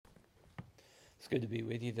It's good to be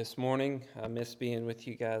with you this morning. I missed being with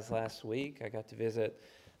you guys last week. I got to visit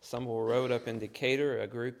Sumble Road up in Decatur, a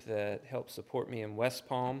group that helped support me in West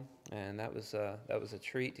Palm, and that was a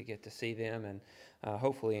treat to get to see them and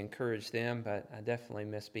hopefully encourage them. But I definitely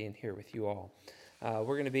miss being here with you all.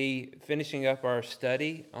 We're going to be finishing up our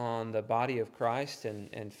study on the body of Christ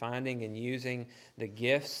and finding and using the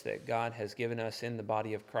gifts that God has given us in the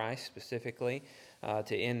body of Christ specifically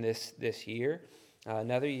to end this year.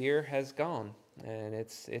 Another year has gone, and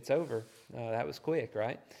it's over. That was quick,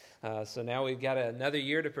 right? So now we've got another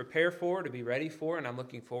year to prepare for, to be ready for, and I'm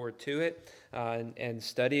looking forward to it and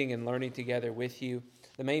studying and learning together with you.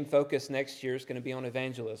 The main focus next year is going to be on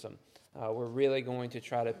evangelism. We're really going to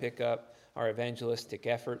try to pick up our evangelistic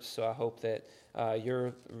efforts, so I hope that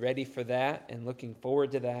you're ready for that and looking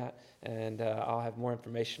forward to that, and I'll have more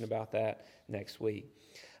information about that next week.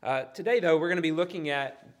 Today, though, we're going to be looking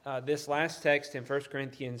at this last text in 1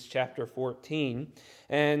 Corinthians chapter 14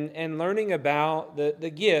 and learning about the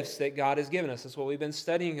gifts that God has given us. That's what we've been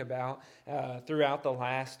studying about throughout the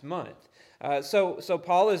last month. So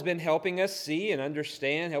Paul has been helping us see and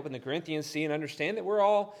understand, helping the Corinthians see and understand that we're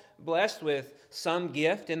all blessed with some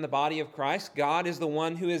gift in the body of Christ. God is the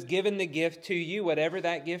one who has given the gift to you, whatever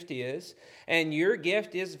that gift is, and your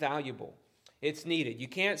gift is valuable. It's needed. You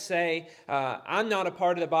can't say, I'm not a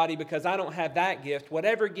part of the body because I don't have that gift.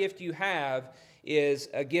 Whatever gift you have is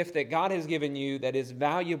a gift that God has given you that is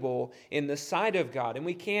valuable in the sight of God. And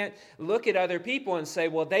we can't look at other people and say,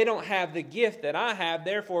 well, they don't have the gift that I have,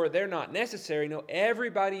 therefore they're not necessary. No,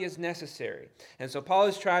 everybody is necessary. And so Paul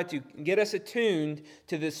has tried to get us attuned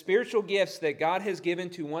to the spiritual gifts that God has given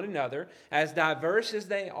to one another, as diverse as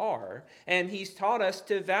they are. And he's taught us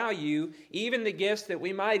to value even the gifts that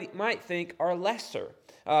we might think are lesser.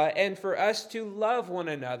 And for us to love one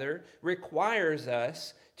another requires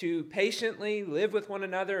us to patiently live with one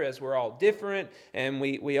another, as we're all different and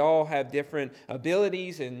we all have different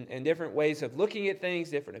abilities and different ways of looking at things,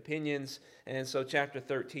 different opinions. And so chapter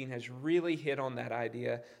 13 has really hit on that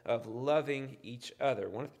idea of loving each other.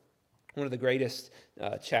 One of the greatest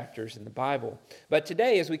chapters in the Bible. But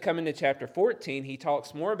today, as we come into chapter 14, he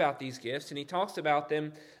talks more about these gifts, and he talks about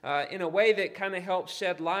them in a way that kind of helps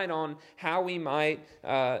shed light on how we might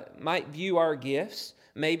view our gifts,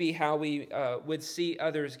 maybe how we would see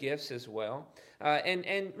others' gifts as well.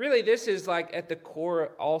 And really, this is like at the core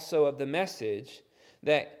also of the message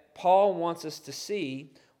that Paul wants us to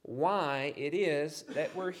see why it is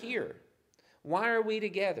that we're here. Why are we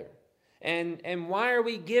together? And why are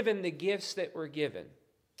we given the gifts that we're given?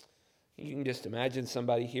 You can just imagine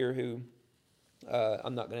somebody here who,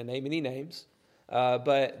 I'm not going to name any names,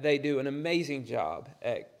 but they do an amazing job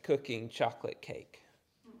at cooking chocolate cake.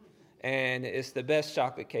 And it's the best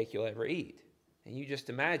chocolate cake you'll ever eat. And you just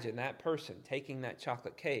imagine that person taking that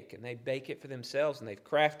chocolate cake and they bake it for themselves and they've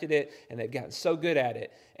crafted it and they've gotten so good at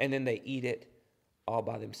it, and then they eat it all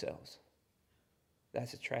by themselves.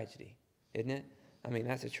 That's a tragedy, isn't it? I mean,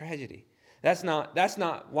 that's a tragedy. That's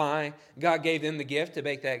not why God gave them the gift to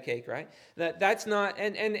bake that cake, right? That's not,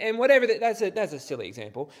 and whatever, that's a silly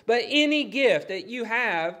example. But any gift that you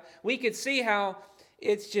have, we could see how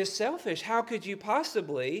it's just selfish. How could you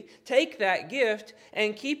possibly take that gift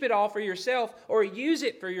and keep it all for yourself, or use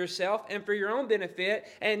it for yourself and for your own benefit,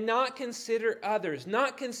 and not consider others,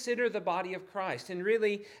 not consider the body of Christ? And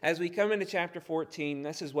really, as we come into chapter 14,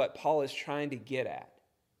 this is what Paul is trying to get at.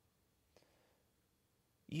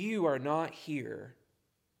 You are not here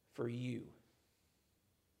for you.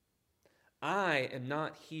 I am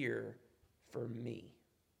not here for me.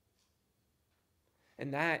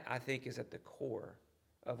 And that, I think, is at the core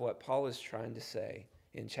of what Paul is trying to say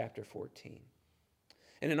in chapter 14.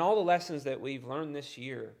 And in all the lessons that we've learned this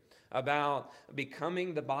year about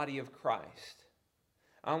becoming the body of Christ,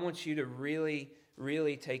 I want you to really,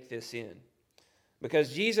 really take this in.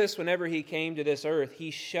 Because Jesus, whenever he came to this earth,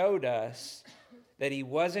 he showed us that he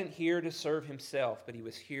wasn't here to serve himself, but he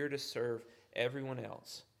was here to serve everyone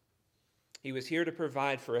else. He was here to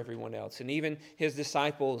provide for everyone else. And even his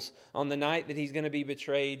disciples, on the night that he's going to be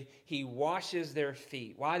betrayed, he washes their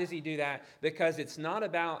feet. Why does he do that? Because it's not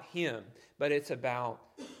about him, but it's about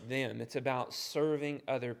them. It's about serving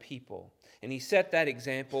other people. And he set that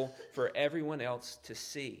example for everyone else to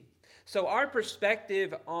see. So our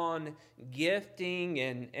perspective on gifting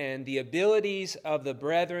and the abilities of the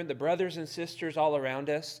brethren, the brothers and sisters all around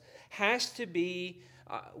us, has to be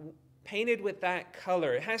painted with that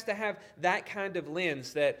color. It has to have that kind of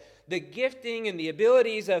lens, that the gifting and the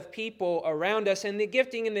abilities of people around us and the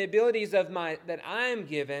gifting and the abilities that I am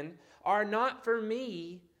given are not for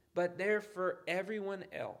me, but they're for everyone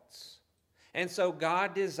else. And so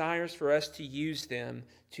God desires for us to use them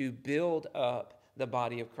to build up the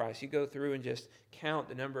body of Christ. You go through and just count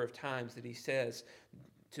the number of times that he says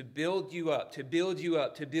to build you up, to build you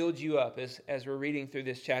up, to build you up as we're reading through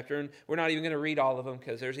this chapter. And we're not even going to read all of them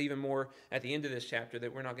because there's even more at the end of this chapter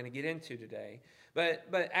that we're not going to get into today. But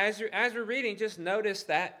as we're reading, just notice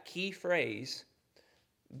that key phrase,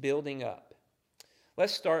 building up.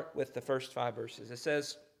 Let's start with the first 5 verses. It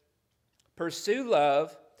says, "Pursue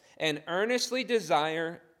love and earnestly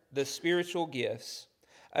desire the spiritual gifts,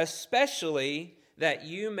 especially that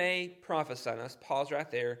you may prophesy." Now, let's pause right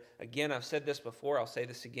there. Again, I've said this before. I'll say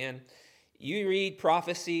this again. You read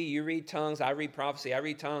prophecy, you read tongues, I read prophecy, I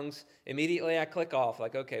read tongues. Immediately I click off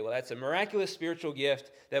like, okay, well, that's a miraculous spiritual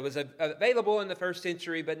gift that was available in the first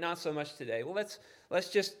century, but not so much today. Well, let's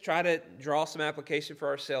just try to draw some application for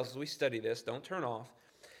ourselves as we study this. Don't turn off.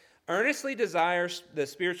 "Earnestly desire the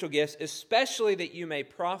spiritual gifts, especially that you may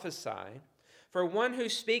prophesy. For one who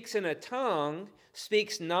speaks in a tongue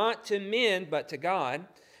speaks not to men but to God.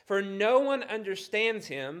 For no one understands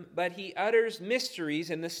him, but he utters mysteries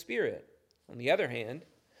in the Spirit. On the other hand,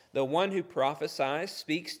 the one who prophesies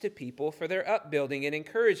speaks to people for their upbuilding and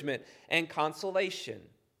encouragement and consolation.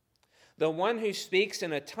 The one who speaks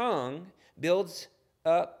in a tongue builds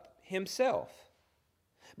up himself,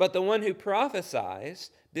 but the one who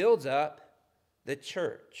prophesies builds up the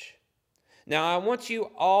church. Now I want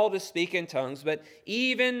you all to speak in tongues, but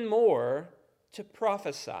even more to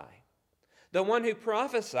prophesy. The one who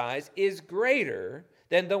prophesies is greater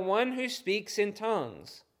than the one who speaks in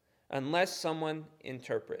tongues, unless someone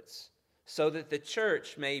interprets, so that the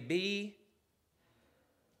church may be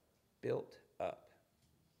built up."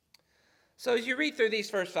 So as you read through these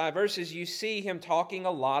first 5 verses, you see him talking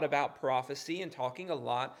a lot about prophecy and talking a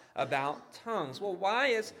lot about tongues. Well, why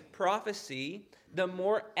is prophecy the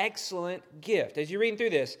more excellent gift? As you're reading through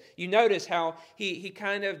this, you notice how he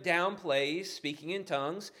kind of downplays speaking in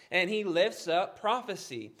tongues and he lifts up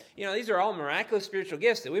prophecy. You know, these are all miraculous spiritual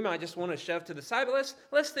gifts that we might just want to shove to the side, but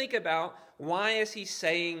let's think about, why is he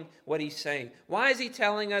saying what he's saying? Why is he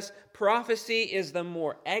telling us prophecy is the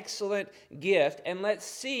more excellent gift? And let's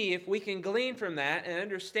see if we can glean from that an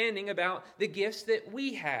understanding about the gifts that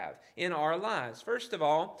we have in our lives. First of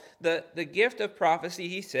all, the gift of prophecy,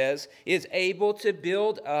 he says, is able to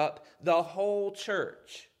build up the whole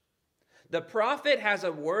church. The prophet has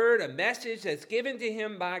a word, a message that's given to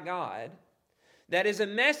him by God, that is a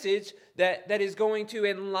message that is going to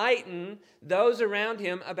enlighten those around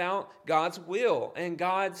him about God's will and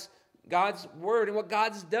God's word and what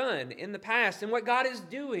God's done in the past and what God is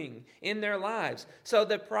doing in their lives. So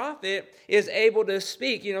the prophet is able to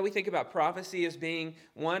speak. You know, we think about prophecy as being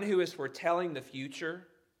one who is foretelling the future.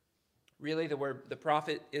 Really, the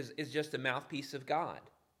prophet is just a mouthpiece of God.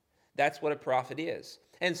 That's what a prophet is.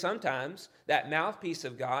 And sometimes that mouthpiece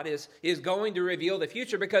of God is going to reveal the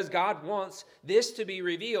future because God wants this to be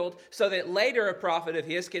revealed so that later a prophet of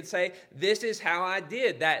his can say, this is how I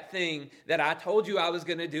did that thing that I told you I was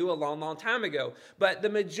going to do a long, long time ago. But the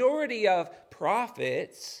majority of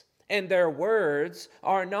prophets and their words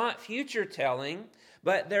are not future telling,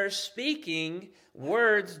 but they're speaking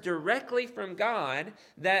words directly from God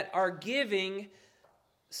that are giving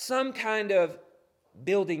some kind of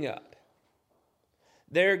building up.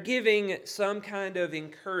 They're giving some kind of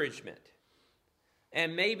encouragement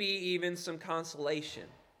and maybe even some consolation,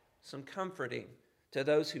 some comforting to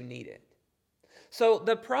those who need it. So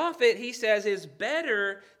the prophet, he says, is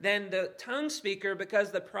better than the tongue speaker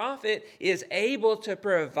because the prophet is able to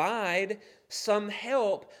provide some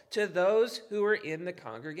help to those who are in the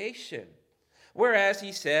congregation. Whereas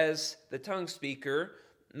he says the tongue speaker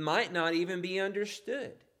might not even be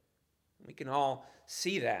understood. We can all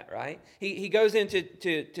see that, right? He goes into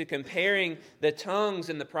comparing the tongues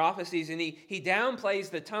and the prophecies, and he downplays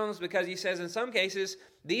the tongues because he says in some cases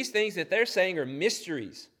these things that they're saying are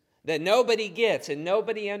mysteries that nobody gets and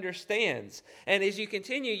nobody understands. And as you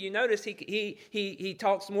continue, you notice he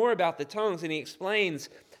talks more about the tongues, and he explains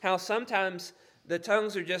how sometimes the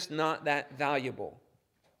tongues are just not that valuable.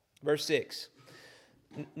 Verse 6.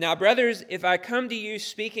 "Now, brothers, if I come to you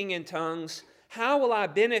speaking in tongues, how will I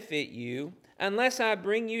benefit you unless I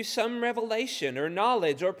bring you some revelation or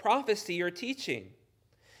knowledge or prophecy or teaching?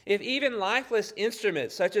 If even lifeless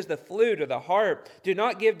instruments such as the flute or the harp do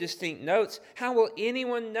not give distinct notes, how will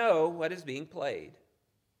anyone know what is being played?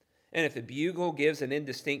 And if the bugle gives an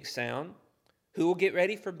indistinct sound, who will get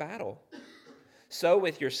ready for battle? So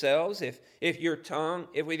with yourselves, if with your tongue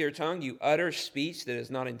you utter speech that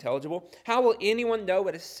is not intelligible, how will anyone know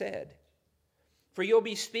what is said? For you'll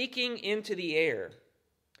be speaking into the air.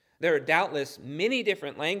 There are doubtless many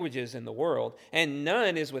different languages in the world, and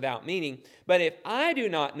none is without meaning. But if I do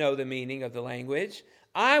not know the meaning of the language,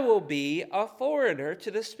 I will be a foreigner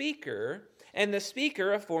to the speaker, and the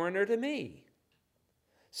speaker a foreigner to me.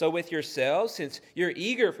 So with yourselves, since you're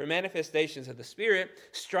eager for manifestations of the Spirit,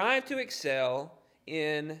 strive to excel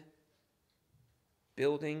in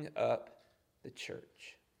building up the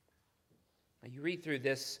church. Now you read through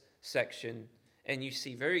this section, and you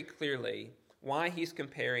see very clearly why he's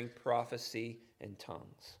comparing prophecy and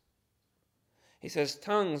tongues. He says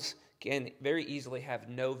tongues can very easily have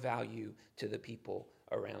no value to the people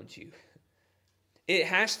around you. It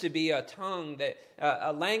has to be a tongue that,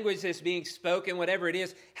 a language that's being spoken, whatever it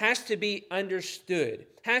is, has to be understood,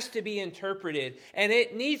 has to be interpreted, and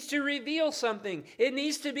it needs to reveal something. It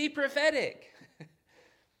needs to be prophetic.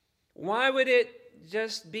 Why would it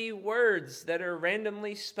just be words that are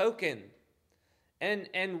randomly spoken?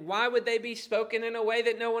 And why would they be spoken in a way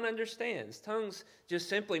that no one understands? Tongues just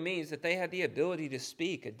simply means that they have the ability to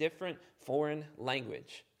speak a different foreign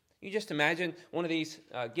language. You just imagine one of these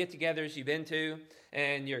get-togethers you've been to,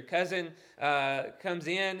 and your cousin comes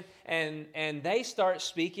in, and they start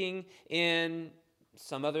speaking in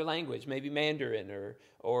some other language, maybe Mandarin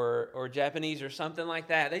or Japanese or something like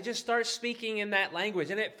that. They just start speaking in that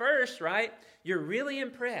language. And at first, right, you're really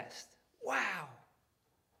impressed. Wow,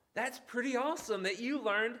 that's pretty awesome that you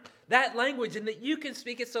learned that language and that you can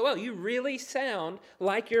speak it so well. You really sound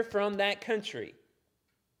like you're from that country.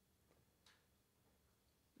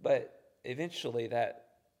 But eventually that,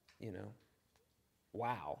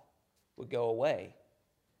 wow, would go away.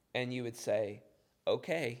 And you would say,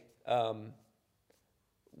 okay,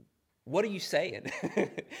 what are you saying?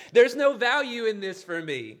 There's no value in this for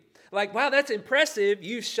me. Like, wow, that's impressive.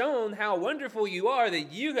 You've shown how wonderful you are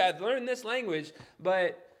that you have learned this language,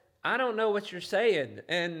 but I don't know what you're saying.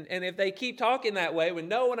 And if they keep talking that way when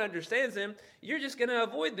no one understands them, you're just going to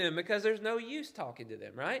avoid them because there's no use talking to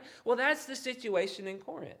them, right? Well, that's the situation in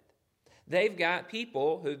Corinth. They've got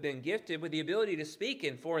people who've been gifted with the ability to speak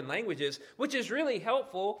in foreign languages, which is really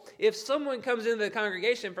helpful if someone comes into the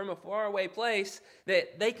congregation from a faraway place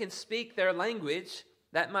that they can speak their language.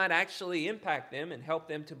 That might actually impact them and help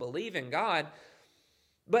them to believe in God.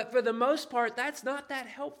 But for the most part, that's not that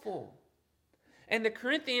helpful. And the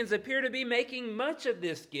Corinthians appear to be making much of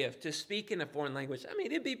this gift to speak in a foreign language. I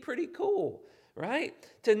mean, it'd be pretty cool, right?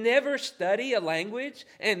 To never study a language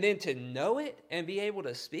and then to know it and be able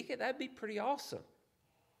to speak it, that'd be pretty awesome.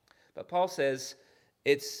 But Paul says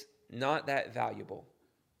it's not that valuable.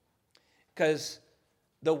 Because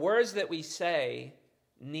the words that we say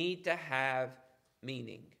need to have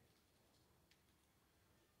meaning.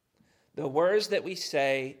 The words that we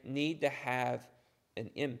say need to have an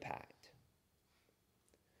impact.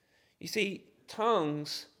 You see,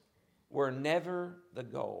 tongues were never the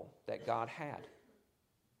goal that God had.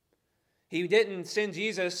 He didn't send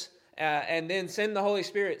Jesus and then send the Holy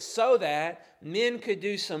Spirit so that men could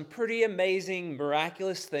do some pretty amazing,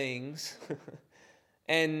 miraculous things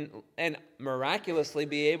and miraculously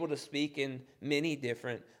be able to speak in many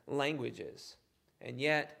different languages. And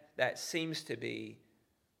yet, that seems to be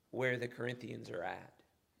where the Corinthians are at.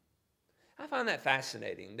 I find that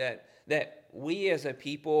fascinating, that we as a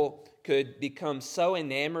people could become so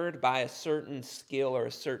enamored by a certain skill or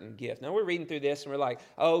a certain gift. Now we're reading through this and we're like,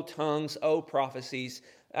 oh, tongues, oh, prophecies.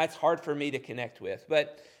 That's hard for me to connect with.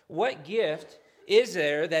 But what gift is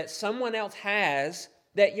there that someone else has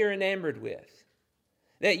that you're enamored with?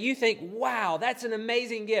 That you think, wow, that's an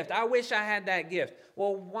amazing gift. I wish I had that gift.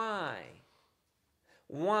 Well, why?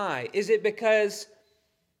 Why? Is it because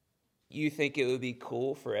you think it would be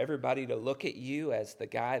cool for everybody to look at you as the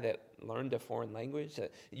guy that learned a foreign language?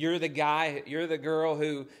 You're the guy, you're the girl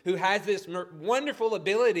who has this wonderful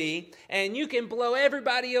ability, and you can blow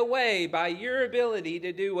everybody away by your ability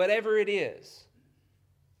to do whatever it is.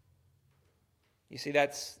 You see,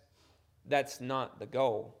 that's not the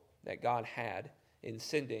goal that God had in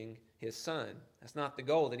sending His Son. That's not the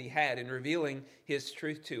goal that He had in revealing His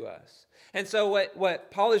truth to us. And so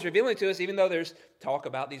what Paul is revealing to us, even though there's talk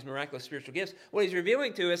about these miraculous spiritual gifts, what he's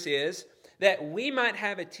revealing to us is that we might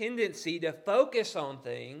have a tendency to focus on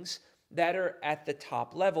things that are at the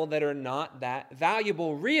top level, that are not that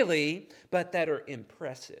valuable really, but that are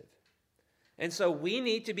impressive. And so we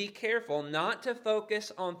need to be careful not to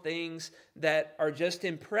focus on things that are just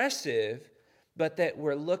impressive, but that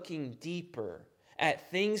we're looking deeper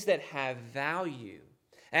at things that have value,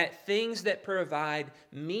 at things that provide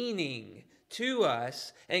meaning to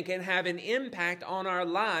us and can have an impact on our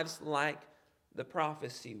lives like the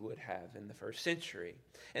prophecy would have in the first century.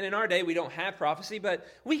 And in our day, we don't have prophecy, but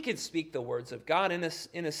we could speak the words of God in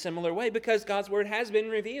a similar way because God's word has been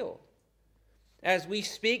revealed. As we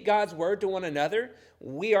speak God's word to one another,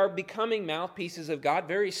 we are becoming mouthpieces of God,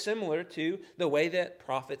 very similar to the way that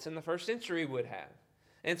prophets in the first century would have.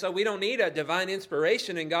 And so we don't need a divine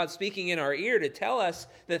inspiration and God speaking in our ear to tell us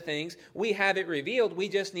the things. We have it revealed. We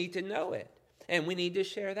just need to know it. And we need to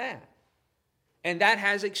share that. And that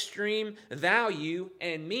has extreme value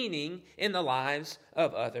and meaning in the lives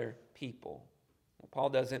of other people. Well, Paul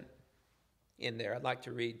doesn't end there. I'd like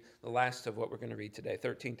to read the last of what we're going to read today,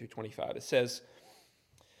 13 through 25. It says,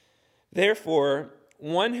 "Therefore,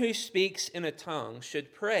 one who speaks in a tongue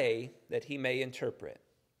should pray that he may interpret.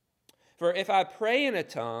 For if I pray in a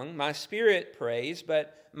tongue, my spirit prays,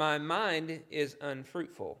 but my mind is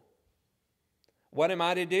unfruitful. What am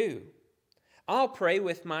I to do? I'll pray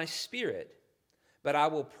with my spirit, but I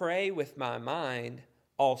will pray with my mind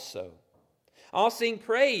also. I'll sing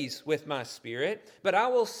praise with my spirit, but I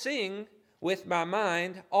will sing with my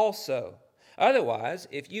mind also. Otherwise,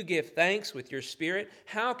 if you give thanks with your spirit,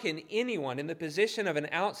 how can anyone in the position of an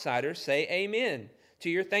outsider say amen to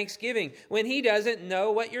your thanksgiving when he doesn't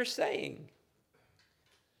know what you're saying?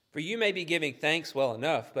 For you may be giving thanks well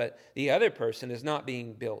enough, but the other person is not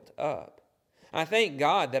being built up. I thank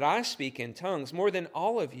God that I speak in tongues more than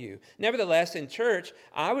all of you. Nevertheless, in church,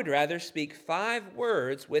 I would rather speak 5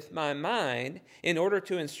 words with my mind in order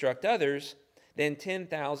to instruct others than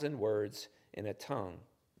 10,000 words in a tongue.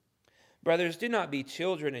 Brothers, do not be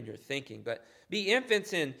children in your thinking, but be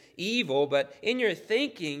infants in evil, but in your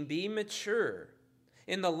thinking be mature.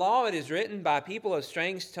 In the law it is written, by people of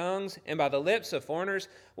strange tongues and by the lips of foreigners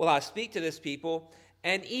will I speak to this people,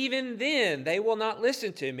 and even then they will not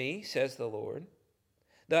listen to me, says the Lord.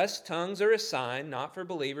 Thus tongues are a sign not for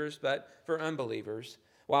believers but for unbelievers,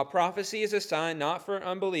 while prophecy is a sign not for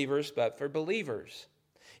unbelievers but for believers.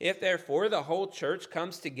 If therefore the whole church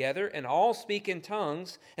comes together and all speak in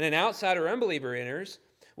tongues, and an outsider unbeliever enters,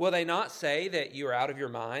 will they not say that you are out of your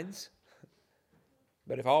minds?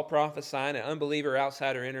 But if all prophesy and an unbeliever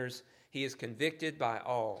outsider enters, he is convicted by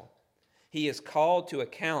all. He is called to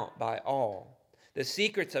account by all. The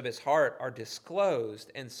secrets of his heart are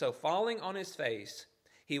disclosed, and so falling on his face,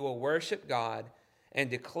 he will worship God and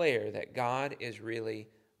declare that God is really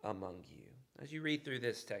among you." As you read through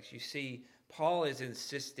this text, you see Paul is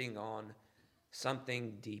insisting on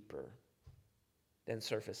something deeper than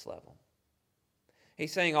surface level.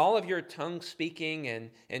 He's saying all of your tongue speaking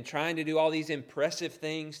and trying to do all these impressive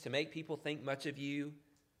things to make people think much of you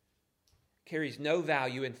carries no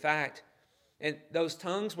value. In fact, and those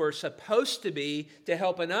tongues were supposed to be to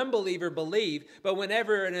help an unbeliever believe. But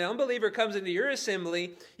whenever an unbeliever comes into your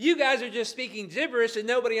assembly, you guys are just speaking gibberish and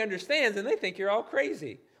nobody understands, and they think you're all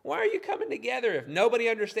crazy. Why are you coming together if nobody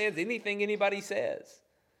understands anything anybody says?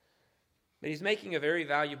 But he's making a very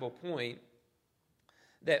valuable point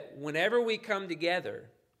that whenever we come together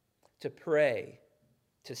to pray,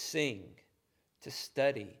 to sing, to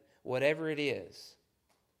study, whatever it is,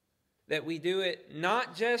 that we do it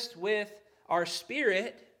not just with our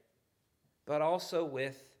spirit, but also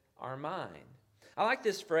with our mind. I like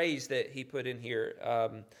this phrase that he put in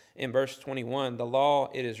here in verse 21. The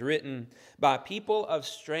law, it is written, by people of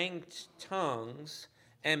strange tongues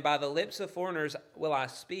and by the lips of foreigners will I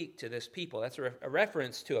speak to this people. That's a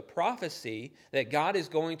reference to a prophecy that God is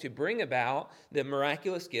going to bring about the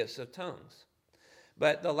miraculous gifts of tongues.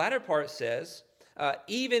 But the latter part says,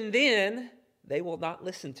 even then they will not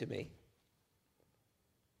listen to me.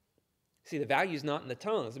 See, the value is not in the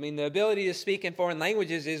tongues. I mean, the ability to speak in foreign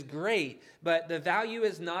languages is great, but the value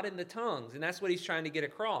is not in the tongues, and that's what he's trying to get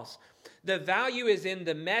across. The value is in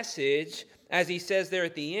the message, as he says there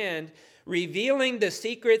at the end, revealing the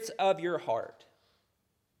secrets of your heart.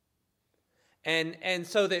 And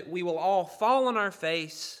so that we will all fall on our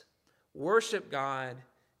face, worship God,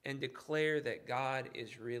 and declare that God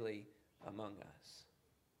is really among us.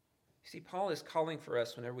 See, Paul is calling for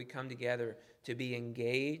us whenever we come together to be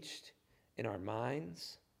engaged in our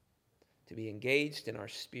minds, to be engaged in our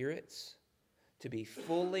spirits, to be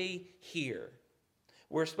fully here.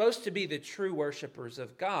 We're supposed to be the true worshipers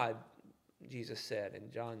of God, Jesus said in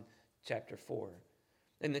John chapter 4.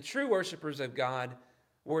 And the true worshipers of God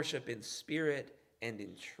worship in spirit and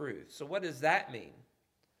in truth. So what does that mean?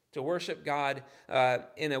 To worship God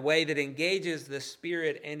in a way that engages the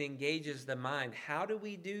spirit and engages the mind. How do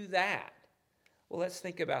we do that? Well, let's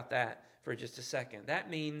think about that for just a second. That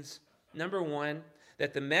means, number one,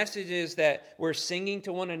 that the messages that we're singing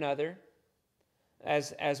to one another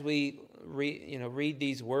as we read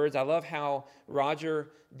these words. I love how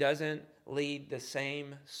Roger doesn't lead the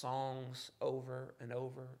same songs over and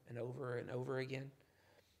over and over and over again?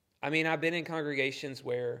 I mean, I've been in congregations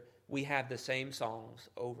where we have the same songs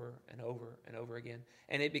over and over and over again,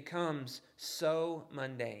 and it becomes so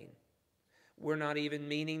mundane. We're not even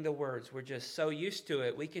meaning the words. We're just so used to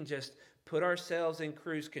it. We can just put ourselves in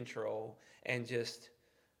cruise control and just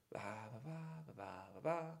blah, blah, blah, blah,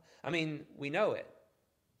 blah, blah. I mean, we know it.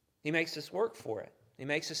 He makes us work for it. He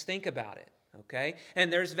makes us think about it. Okay?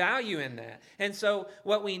 And there's value in that. And so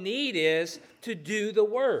what we need is to do the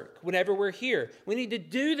work whenever we're here. We need to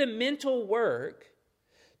do the mental work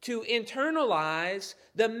to internalize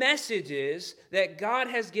the messages that God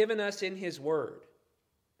has given us in His Word.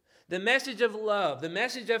 The message of love, the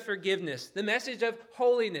message of forgiveness, the message of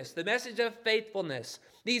holiness, the message of faithfulness.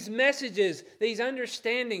 These messages, these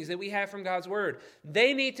understandings that we have from God's Word,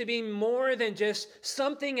 they need to be more than just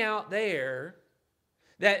something out there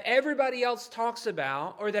that everybody else talks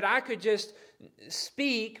about, or that I could just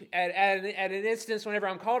speak at an instance whenever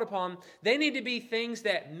I'm called upon. They need to be things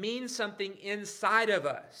that mean something inside of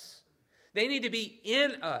us. They need to be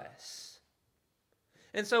in us.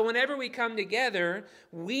 And so whenever we come together,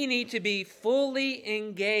 we need to be fully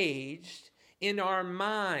engaged in our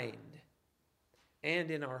mind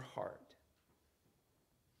and in our heart.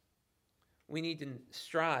 We need to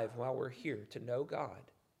strive while we're here to know God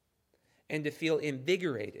and to feel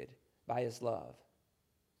invigorated by His love.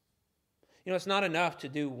 You know, it's not enough to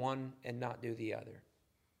do one and not do the other.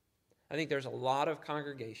 I think there's a lot of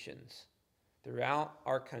congregations throughout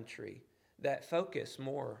our country that focus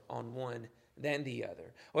more on one than the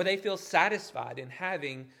other, or they feel satisfied in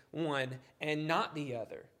having one and not the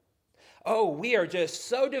other. Oh, we are just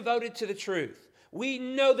so devoted to the truth. We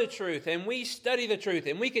know the truth and we study the truth,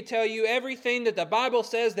 and we could tell you everything that the Bible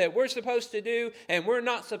says that we're supposed to do and we're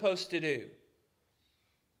not supposed to do.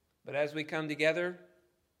 But as we come together,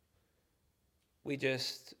 we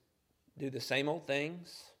just do the same old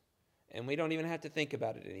things, and we don't even have to think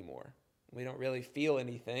about it anymore. We don't really feel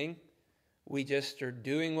anything. We just are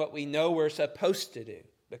doing what we know we're supposed to do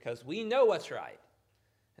because we know what's right.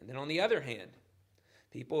 And then on the other hand,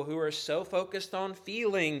 people who are so focused on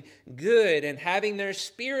feeling good and having their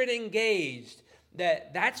spirit engaged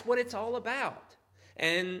that that's what it's all about.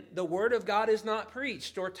 And the Word of God is not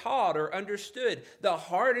preached or taught or understood. The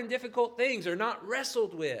hard and difficult things are not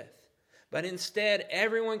wrestled with. But instead,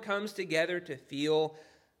 everyone comes together to feel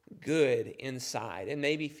good inside and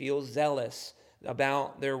maybe feel zealous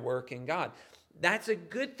about their work in God. That's a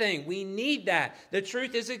good thing. We need that. The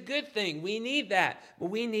truth is a good thing. We need that. But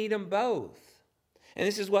we need them both. And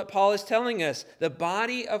this is what Paul is telling us. The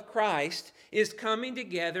body of Christ is coming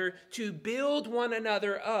together to build one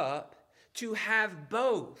another up, to have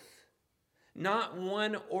both. Not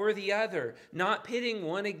one or the other. Not pitting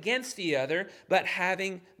one against the other, but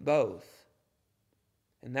having both.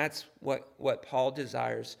 And that's what Paul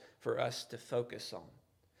desires for us to focus on.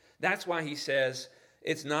 That's why he says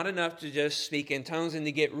it's not enough to just speak in tongues and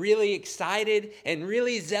to get really excited and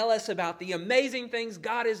really zealous about the amazing things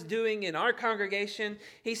God is doing in our congregation.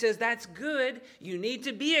 He says that's good. You need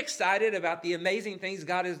to be excited about the amazing things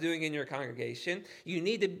God is doing in your congregation. You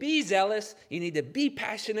need to be zealous. You need to be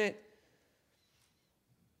passionate.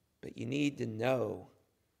 But you need to know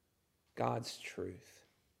God's truth.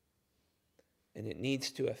 And it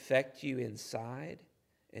needs to affect you inside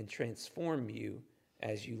and transform you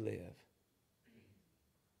as you live.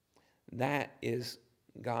 That is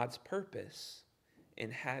God's purpose in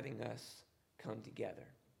having us come together.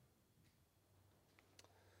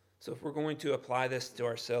 So if we're going to apply this to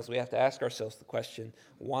ourselves, we have to ask ourselves the question,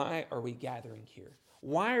 why are we gathering here?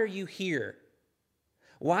 Why are you here?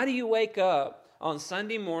 Why do you wake up on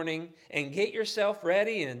Sunday morning and get yourself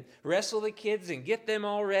ready and wrestle the kids and get them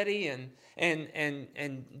all ready and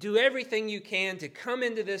do everything you can to come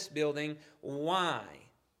into this building? Why?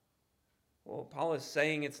 Well, Paul is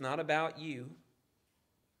saying it's not about you.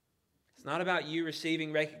 It's not about you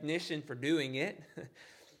receiving recognition for doing it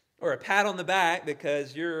or a pat on the back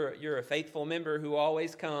because you're a faithful member who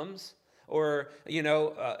always comes, or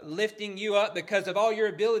lifting you up because of all your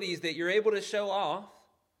abilities that you're able to show off.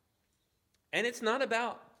 And it's not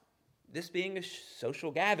about this being a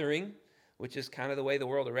social gathering, which is kind of the way the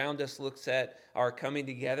world around us looks at our coming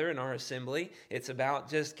together and our assembly. It's about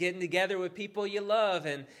just getting together with people you love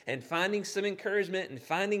and finding some encouragement and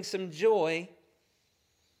finding some joy.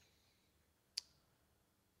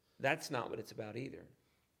 That's not what it's about either.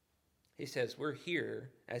 He says we're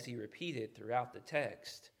here, as he repeated throughout the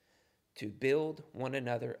text, to build one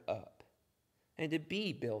another up and to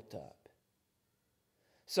be built up,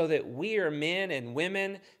 so that we are men and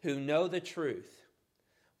women who know the truth.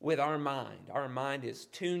 with our mind. Our mind is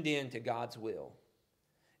tuned in to God's will.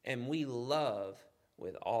 And we love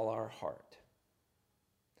with all our heart.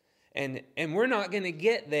 And we're not going to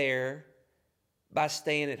get there by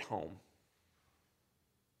staying at home.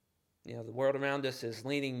 You know, the world around us is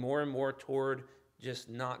leaning more and more toward just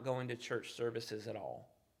not going to church services at all.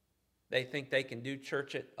 They think they can do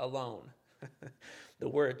church alone. The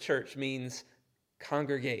word church means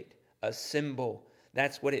congregate, assemble.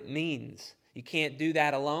 That's what it means. You can't do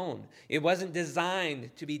that alone. It wasn't designed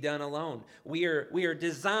to be done alone. We are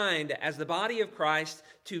designed as the body of Christ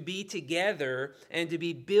to be together and to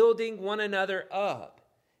be building one another up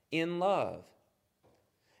in love.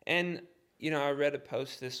 And, you know, I read a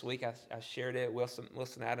post this week. I shared it.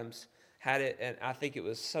 Wilson Adams had it, and I think it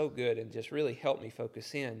was so good and just really helped me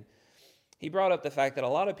focus in. He brought up the fact that a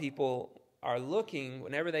lot of people are looking,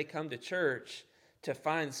 whenever they come to church, to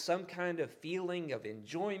find some kind of feeling of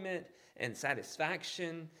enjoyment and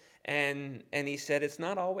satisfaction. And he said it's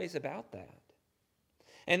not always about that.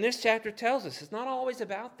 And this chapter tells us it's not always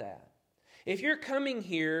about that. If you're coming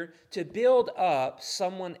here to build up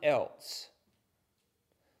someone else,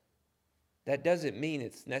 that doesn't mean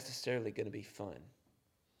it's necessarily going to be fun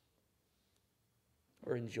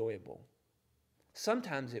or enjoyable.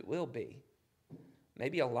 Sometimes it will be.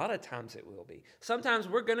 Maybe a lot of times it will be. Sometimes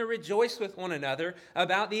we're going to rejoice with one another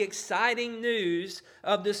about the exciting news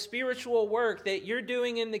of the spiritual work that you're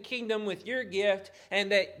doing in the kingdom with your gift,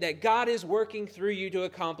 and that God is working through you to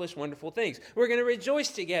accomplish wonderful things. We're going to rejoice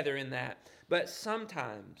together in that. But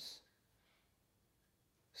sometimes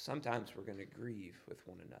we're going to grieve with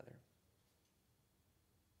one another.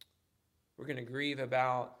 We're going to grieve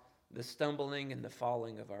about the stumbling and the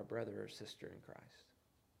falling of our brother or sister in Christ.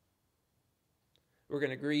 We're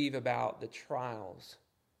going to grieve about the trials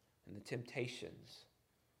and the temptations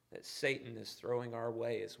that Satan is throwing our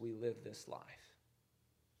way as we live this life.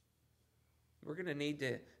 We're going to need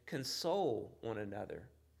to console one another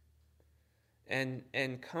and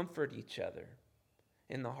comfort each other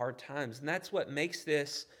in the hard times. And that's what makes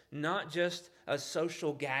this not just a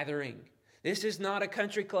social gathering. This is not a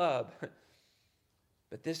country club,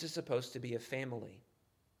 but this is supposed to be a family,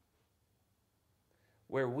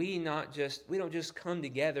 where we don't just come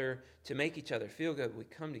together to make each other feel good. We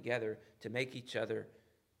come together to make each other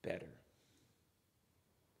better.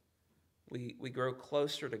 We grow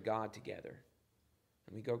closer to God together,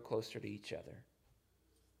 and we grow closer to each other.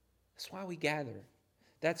 That's why we gather.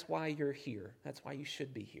 That's why you're here. That's why you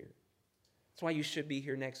should be here. That's why you should be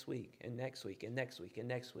here next week and next week and next week and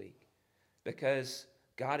next week. Because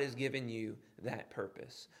God has given you that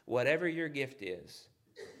purpose. Whatever your gift is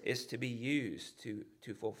to be used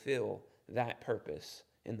to fulfill that purpose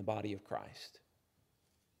in the body of Christ.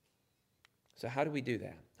 So how do we do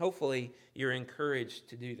that? Hopefully you're encouraged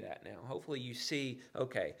to do that now. Hopefully you see,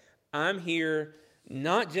 okay, I'm here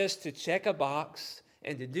not just to check a box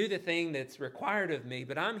and to do the thing that's required of me,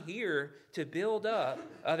 but I'm here to build up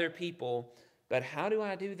other people. But how do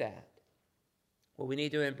I do that? Well, we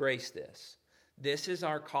need to embrace this. This is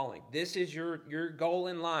our calling. This is your goal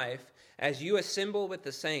in life as you assemble with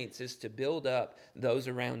the saints, is to build up those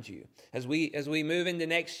around you. As we move into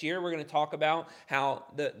next year, we're going to talk about how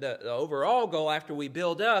the overall goal after we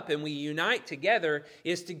build up and we unite together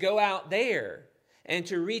is to go out there and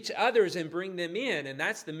to reach others and bring them in. And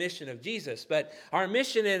that's the mission of Jesus. But our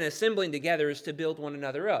mission in assembling together is to build one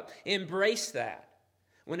another up. Embrace that.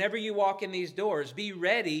 Whenever you walk in these doors, be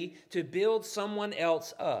ready to build someone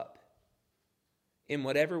else up in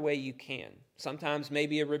whatever way you can. Sometimes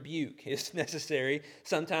maybe a rebuke is necessary.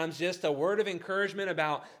 Sometimes just a word of encouragement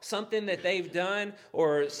about something that they've done,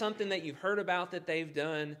 or something that you've heard about that they've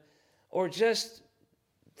done, or just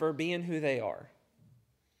for being who they are.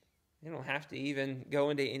 You don't have to even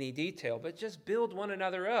go into any detail, but just build one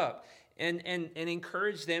another up and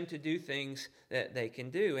encourage them to do things that they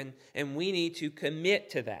can do. And we need to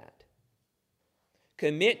commit to that.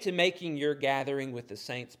 Commit to making your gathering with the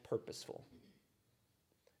saints purposeful.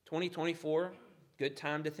 2024, good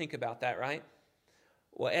time to think about that, right?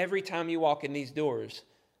 Well, every time you walk in these doors,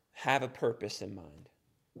 have a purpose in mind.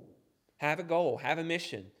 Have a goal, have a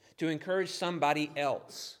mission to encourage somebody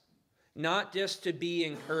else. Not just to be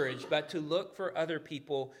encouraged, but to look for other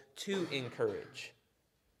people to encourage.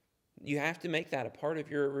 You have to make that a part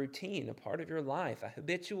of your routine, a part of your life, a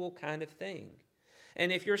habitual kind of thing.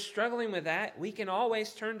 And if you're struggling with that, we can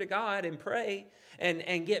always turn to God and pray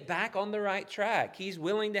and get back on the right track. He's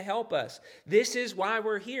willing to help us. This is why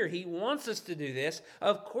we're here. He wants us to do this.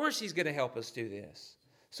 Of course He's going to help us do this.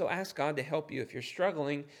 So ask God to help you if you're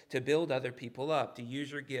struggling to build other people up, to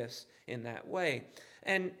use your gifts in that way.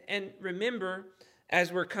 And remember,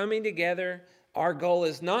 as we're coming together, our goal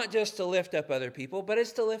is not just to lift up other people, but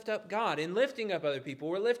it's to lift up God. In lifting up other people,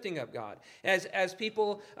 we're lifting up God. As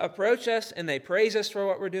people approach us and they praise us for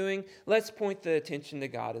what we're doing, let's point the attention to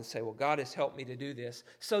God and say, well, God has helped me to do this,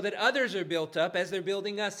 so that others are built up as they're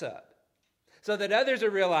building us up. So that others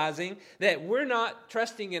are realizing that we're not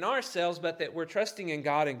trusting in ourselves, but that we're trusting in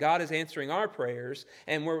God, and God is answering our prayers,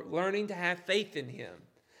 and we're learning to have faith in Him.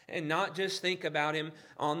 And not just think about Him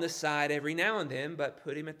on the side every now and then, but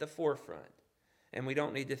put Him at the forefront. And we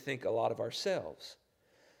don't need to think a lot of ourselves.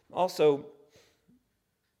 Also,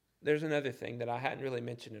 there's another thing that I hadn't really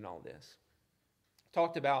mentioned in all this.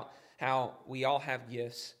 Talked about how we all have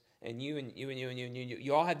gifts, and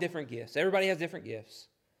you all have different gifts. Everybody has different gifts.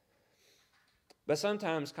 But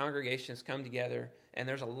sometimes congregations come together and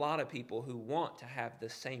there's a lot of people who want to have the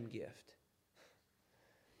same gift.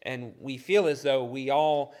 And we feel as though we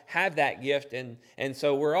all have that gift, and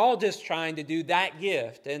so we're all just trying to do that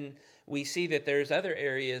gift. And we see that there's other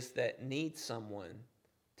areas that need someone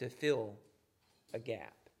to fill a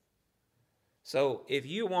gap. So if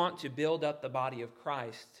you want to build up the body of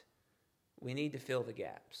Christ, we need to fill the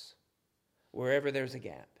gaps wherever there's a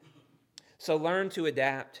gap. So learn to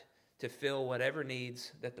adapt to fill whatever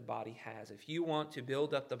needs that the body has. If you want to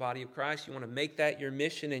build up the body of Christ, you want to make that your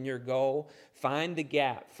mission and your goal, find the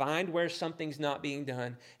gap, find where something's not being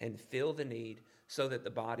done, and fill the need so that the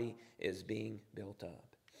body is being built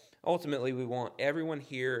up. Ultimately, we want everyone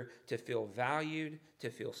here to feel valued, to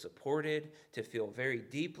feel supported, to feel very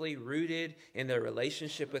deeply rooted in their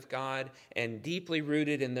relationship with God and deeply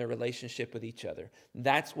rooted in their relationship with each other.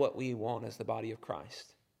 That's what we want as the body of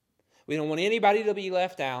Christ. We don't want anybody to be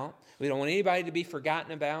left out. We don't want anybody to be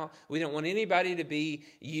forgotten about. We don't want anybody to be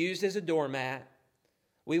used as a doormat.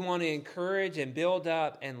 We want to encourage and build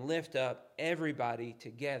up and lift up everybody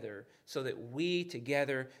together so that we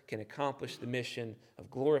together can accomplish the mission of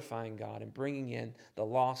glorifying God and bringing in the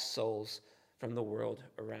lost souls from the world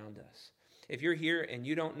around us. If you're here and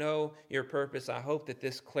you don't know your purpose, I hope that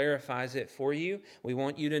this clarifies it for you. We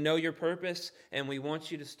want you to know your purpose, and we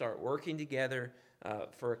want you to start working together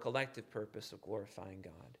for a collective purpose of glorifying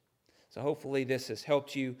God. So hopefully this has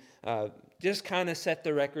helped you just kind of set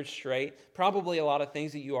the record straight. Probably a lot of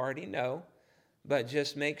things that you already know, but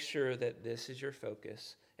just make sure that this is your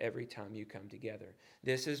focus every time you come together.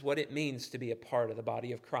 This is what it means to be a part of the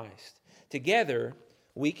body of Christ. Together,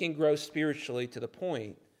 we can grow spiritually to the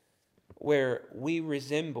point where we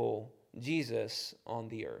resemble Jesus on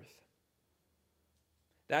the earth.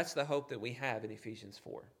 That's the hope that we have in Ephesians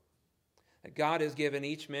 4. That God has given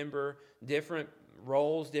each member different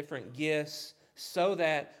roles, different gifts, so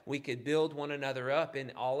that we could build one another up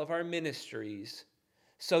in all of our ministries,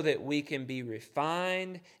 so that we can be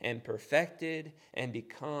refined and perfected and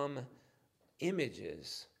become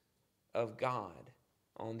images of God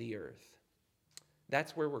on the earth.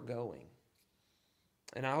 That's where we're going.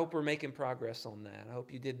 And I hope we're making progress on that. I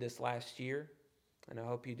hope you did this last year, and I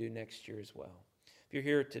hope you do next year as well. If you're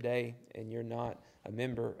here today and you're not a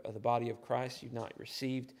member of the body of Christ, you've not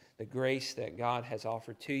received the grace that God has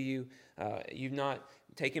offered to you, you've not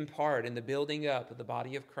taken part in the building up of the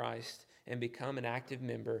body of Christ and become an active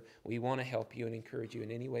member, we want to help you and encourage you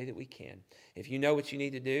in any way that we can. If you know what you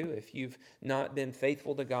need to do, if you've not been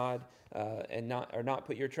faithful to God and not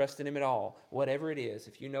put your trust in Him at all, whatever it is,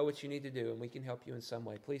 if you know what you need to do and we can help you in some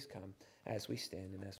way, please come as we stand and as